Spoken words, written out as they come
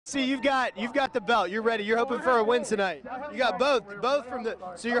See, you've got the belt. You're ready. You're hoping for a win tonight. You got both from the.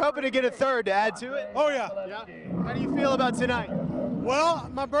 So you're hoping to get a third to add to it. Oh yeah. Yeah. How do you feel about tonight? Well,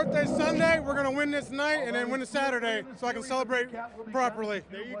 my birthday's Sunday. We're gonna win this night and then win the Saturday, so I can celebrate properly.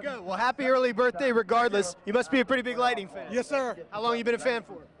 There you go. Well, happy early birthday, regardless. You must be a pretty big Lightning fan. Yes, sir. How long you been a fan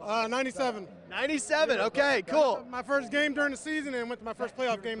for? 97. 97. Okay, cool. My first game during the season and went to my first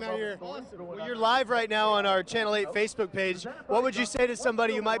playoff game that year. Awesome. Well, you're live right now on our Channel 8 Facebook page. What would you say to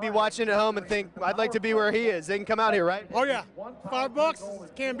somebody who might be watching at home and think, I'd like to be where he is? They can come out here, right? Oh yeah.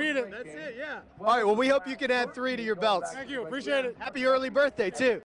 $5, can't beat it. That's it, yeah. All right, well, we hope you can add 3 to your belts. Thank you, appreciate it. Happy early birthday, too.